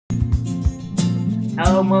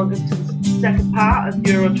Hello and welcome to the second part of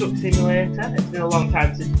Euro Truck Simulator. It's been a long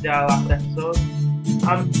time since we did our last episode.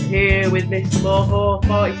 I'm here with Mr.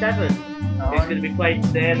 Moho47, who's going to be playing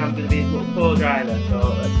today, and I'm going to be his little co-driver,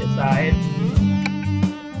 so let's get started.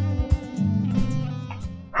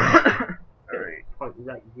 Alright. Point is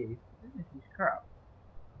that you? This is crap.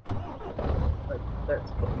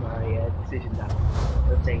 Let's put my decision down.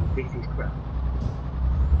 I'm saying this is crap.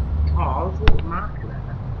 Oh, there's a little marker there.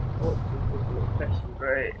 Oh, there's a little question.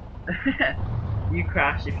 Right. You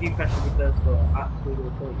crash, if you crash in the first go, absolutely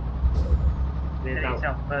will kill you. Get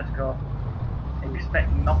yourself first go.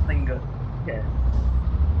 Expect nothing good. Yeah.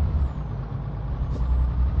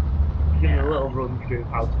 Give me a little run through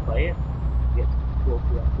how to play it. You get to go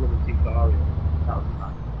through that blooming tutorial. That would be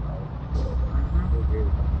nice. Really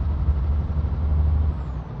nice.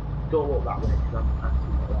 Don't look that way because I'm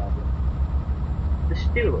actually not allowed. There's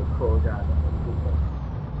still a little core driver.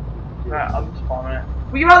 Right, I'm spawning it.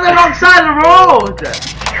 Well, you're on the wrong side of the road!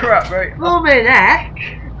 Crap, right. Blooming heck!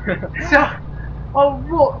 So, oh,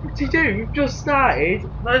 what did you do? You've just started.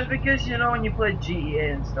 No, it's because, you know, when you play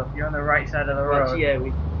GTA and stuff, you're on the right side of the road. Yeah, I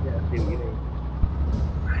see what you mean.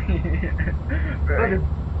 Right.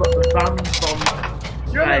 But the van's from...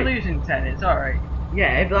 You're only losing 10, it's alright.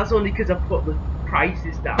 Yeah, but that's only because I put the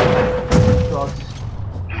prices down. So I'll just...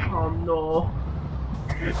 Oh no.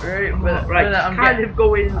 Right, Right, I'm kind of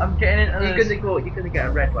going... I'm getting into You're gonna get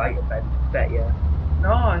a red light, I bet you.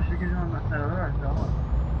 No, it's because you're on that side of the road, so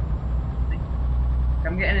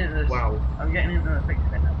I'm getting into this. Wow. I'm getting into the fix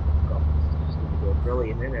right now. God, it's just gonna go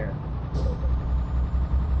brilliant, isn't it?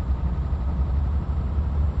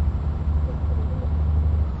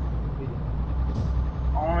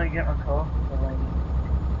 I want to get my car, so like,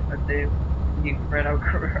 if I do, you can I'll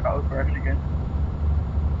crash again.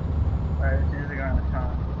 Right, as soon as I go in the car,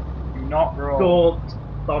 do not roll. Don't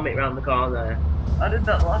bomb it round the corner. I did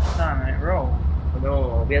that last time and it rolled. I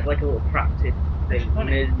know, we had like a little practice thing. We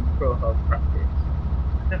made a profile practice.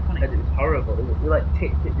 That's funny. And it was horrible. We like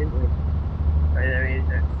ticked it, didn't we? Right, there he is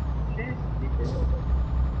there. Cheers.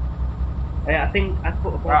 Yeah, I think I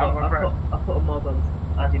put a mod on. I put a mod on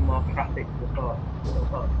adding more traffic to the car.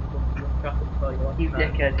 Traffic for you last You time.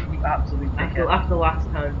 dickhead, you absolute dickhead. After last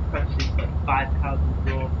time crashes like 5 cars in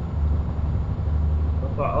the row. I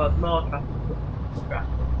thought I'll have more traffic to crash.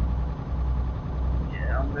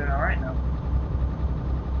 Yeah, I'm doing alright now.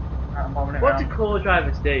 I'm bombing it What around. do core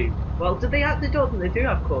drivers do? Well, do they actually don't think they do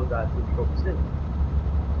have core drivers in trucks, do they?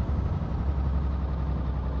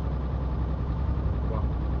 Well,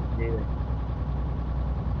 do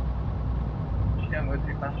they? I'm going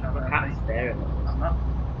too fast right I now. can't stare at them. I'm not.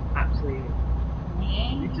 Absolutely.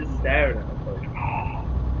 He's just staring at them. Like,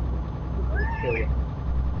 let's kill you.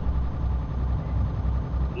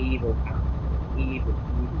 Evil cat. Evil.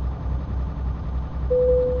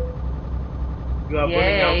 You are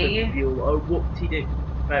running out of fuel. Oh, whoop-de-doo.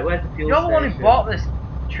 Right, where's the fuel You're the one station? who bought this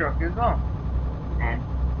truck as well.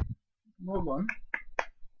 Well done.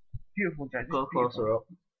 Beautiful, Judge. Go closer up.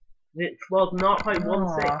 It's well 0.16.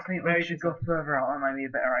 Oh, I think we should go further out. That might be a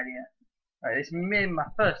better idea. Right, this is maybe my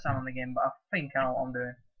first time on the game, but I think I know what I'm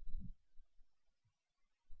doing.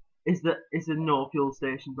 Is there no fuel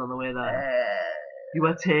stations on the way there? You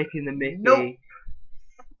are taking the mickey. Nope.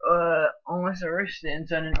 Unless I risk it and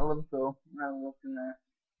turn into Liverpool. I'll look in there.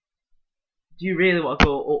 Do you really want to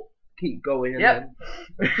go up? Keep going and Yep.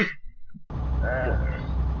 then...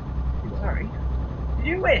 Sorry. Did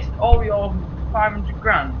you waste all your 500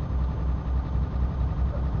 grand?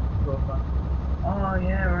 Go fast. Oh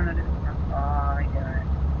yeah, we're on a different route. Oh, I get it.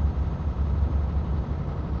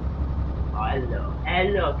 Oh,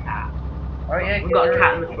 hello cat. Oh yeah, We've got a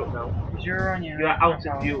cat in the truck now. Because you're on your... You're out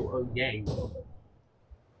of fuel. Oh yay.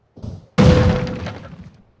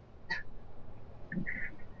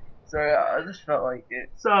 So I just felt like it.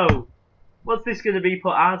 So, what's this going to be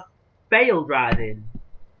put as? Fail driving.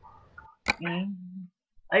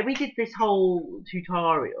 Like, we did this whole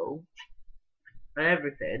tutorial and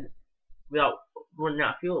everything without running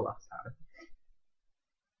out of fuel last time.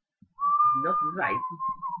 Nothing right.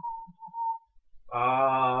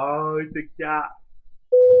 Oh, the cat.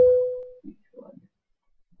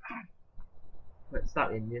 Let's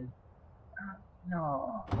start the engine.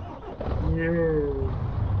 No. No.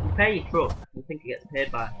 You pay your truck, you think it gets paid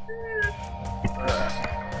by. You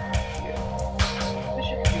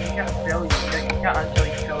can't fill you can't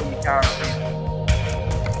actually fill your car up.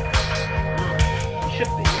 You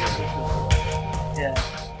should be. Yeah.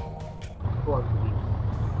 Go on, please.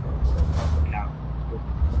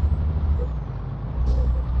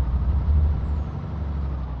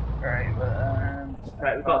 Right, but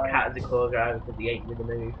Right, we've got Cat as a co-driver because he ain't gonna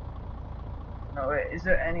move. No, wait, is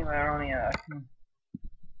there anywhere on here I can...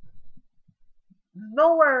 There's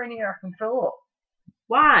nowhere in here I can fill up.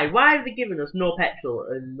 Why? Why are they giving us no petrol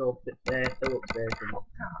and no fill up station?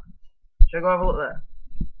 Should I go have a look there?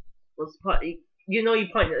 What's the point? You know you're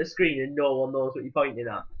pointing at a screen and no one knows what you're pointing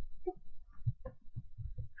at.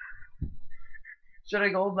 Should I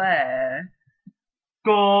go there?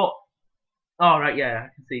 Go. Oh right, yeah, I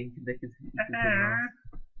can see. They can see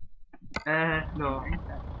no.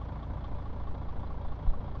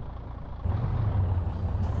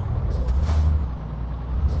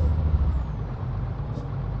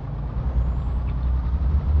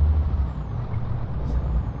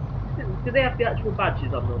 Do they have the actual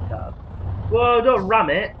badges on those cars? Whoa, don't ram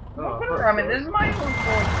it! I'm not gonna ram it, this is my own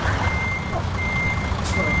fault.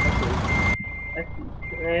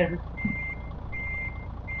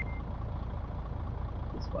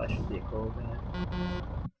 This is why I should be a call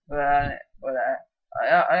Well,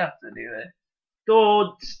 I have to do this.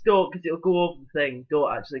 Don't, because it'll go over the thing.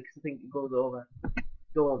 Don't actually, because I think it goes over.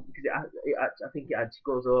 Don't, because I think it actually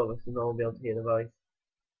goes over, so no one will be able to hear the voice.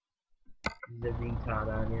 You're a retard,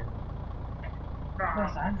 aren't you?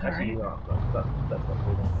 Actually, you are. That's not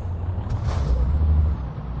good.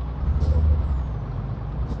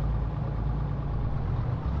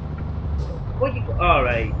 What you? All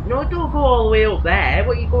right. No, don't go all the way up there.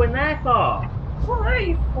 What are you going there for? What are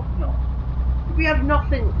you fucking on? We have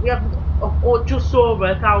nothing. We have just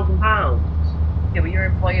over £1,000. Yeah, but your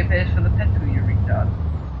employer pays for the petrol, you retard.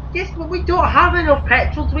 Yes, but we don't have enough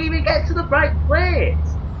petrol to even get to the right place.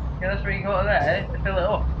 Yeah, that's where you go to there to fill it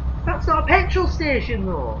up. That's not a petrol station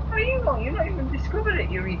though. How are you going? You've not even discovered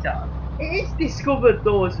it, you retard. It is discovered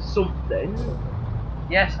though as something.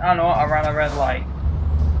 Yes, I know, I ran a red light.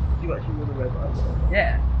 You actually run a red light?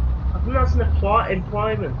 Yeah. I think that's an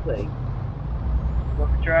employment thing. Go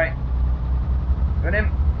for try. Got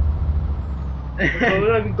him. So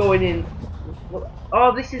we're not even going in.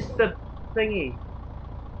 Oh, this is the thingy.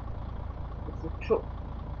 It's a truck.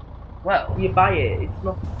 Well, You buy it, it's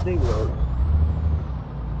not to do with us.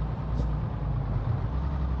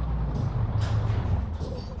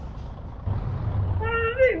 what do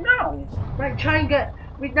I do now? Right, try and get.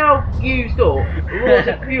 We've now used up loads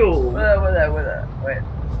of fuel. We're there. Wait.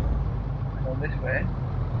 Go this way.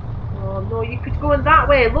 Oh no, you could go in that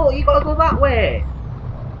way. Look, you gotta go that way.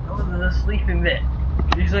 Oh, there's a sleeping bit.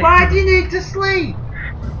 Usually, Why do you need to sleep?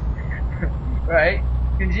 right?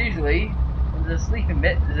 Because usually, when there's a sleeping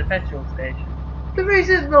bit, there's a petrol station. There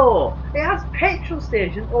isn't though. It has petrol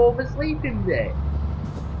station over sleeping bit.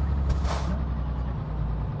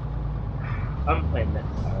 I'm playing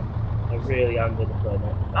next time. I really am gonna play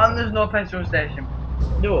next time. And there's no petrol station.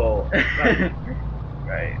 No. Right.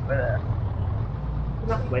 Right, we're there. We're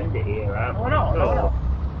not to end it here, aren't we? Oh no, no.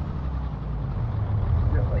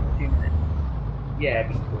 We've got like 2 minutes. Yeah,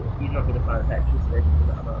 because you're not going to find a petrol station for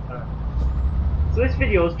that amount of time. So this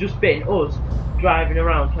video's just been us driving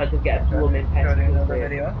around trying to get a blooming petrol station. Another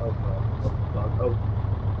video? Oh god, oh god, oh.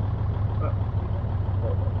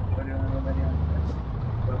 Should I do another video?